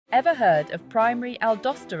Ever heard of primary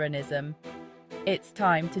aldosteronism? It's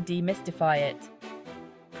time to demystify it.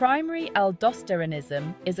 Primary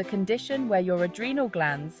aldosteronism is a condition where your adrenal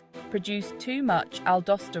glands produce too much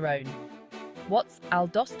aldosterone. What's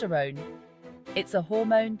aldosterone? It's a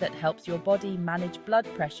hormone that helps your body manage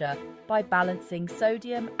blood pressure by balancing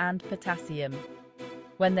sodium and potassium.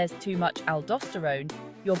 When there's too much aldosterone,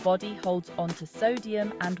 your body holds onto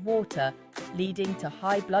sodium and water, leading to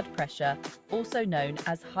high blood pressure, also known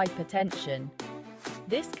as hypertension.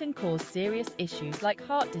 This can cause serious issues like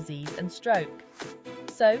heart disease and stroke.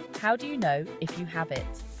 So, how do you know if you have it?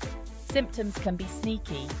 Symptoms can be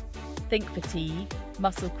sneaky. Think fatigue,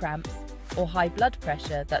 muscle cramps, or high blood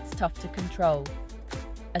pressure that's tough to control.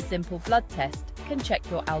 A simple blood test can check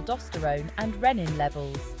your aldosterone and renin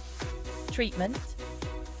levels. Treatment?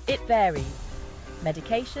 It varies.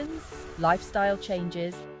 Medications, lifestyle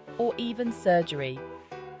changes, or even surgery.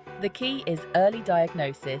 The key is early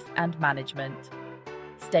diagnosis and management.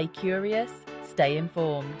 Stay curious, stay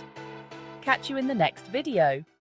informed. Catch you in the next video.